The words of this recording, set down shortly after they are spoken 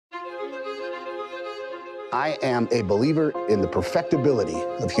I am a believer in the perfectibility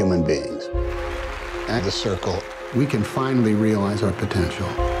of human beings. At the Circle, we can finally realize our potential.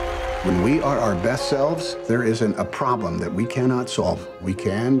 When we are our best selves, there isn't a problem that we cannot solve. We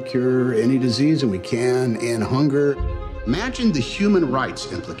can cure any disease, and we can end hunger. Imagine the human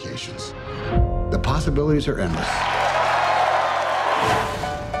rights implications. The possibilities are endless.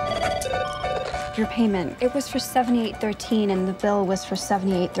 Your payment, it was for $78.13 and the bill was for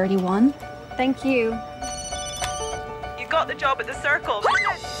 $78.31. Thank you. You got the job at the Circle.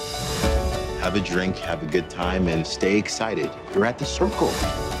 Have a drink, have a good time, and stay excited. You're at the Circle.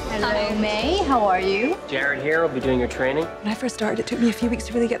 Hello, May. How are you? Jared here. I'll be doing your training. When I first started, it took me a few weeks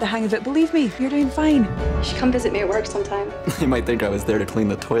to really get the hang of it. Believe me, you're doing fine. You should come visit me at work sometime. You might think I was there to clean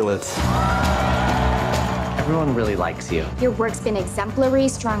the toilets. Everyone really likes you. Your work's been exemplary,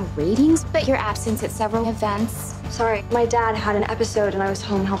 strong ratings, but your absence at several events. Sorry, my dad had an episode and I was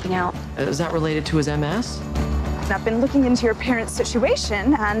home helping out. Is that related to his MS? I've been looking into your parents'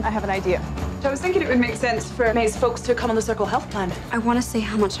 situation, and I have an idea. I was thinking it would make sense for May's folks to come on the Circle Health Plan. I want to say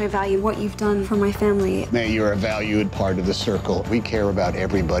how much I value what you've done for my family. May, you're a valued part of the Circle. We care about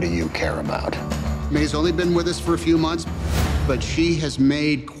everybody you care about. May's only been with us for a few months, but she has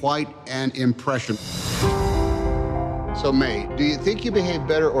made quite an impression. So, May, do you think you behave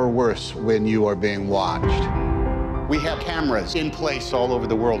better or worse when you are being watched? We have cameras in place all over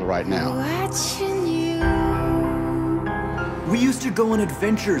the world right now. Watching you. We used to go on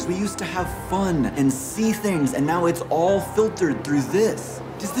adventures, we used to have fun and see things, and now it's all filtered through this.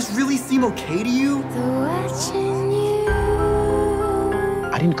 Does this really seem okay to you? Watching you.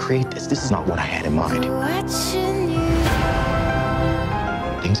 I didn't create this. This is not what I had in mind. Watching you.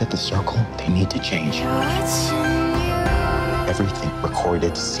 Things at the Circle, they need to change. Watching you. Everything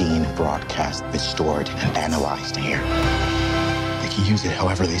recorded, seen, broadcast is stored and analyzed here. They can use it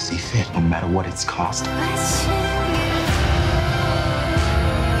however they see fit, no matter what it's cost.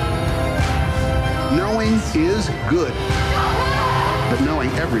 Knowing is good, but knowing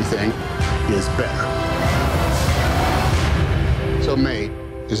everything is better. So, May,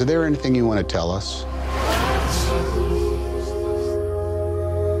 is there anything you want to tell us?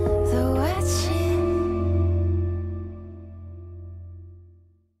 The watching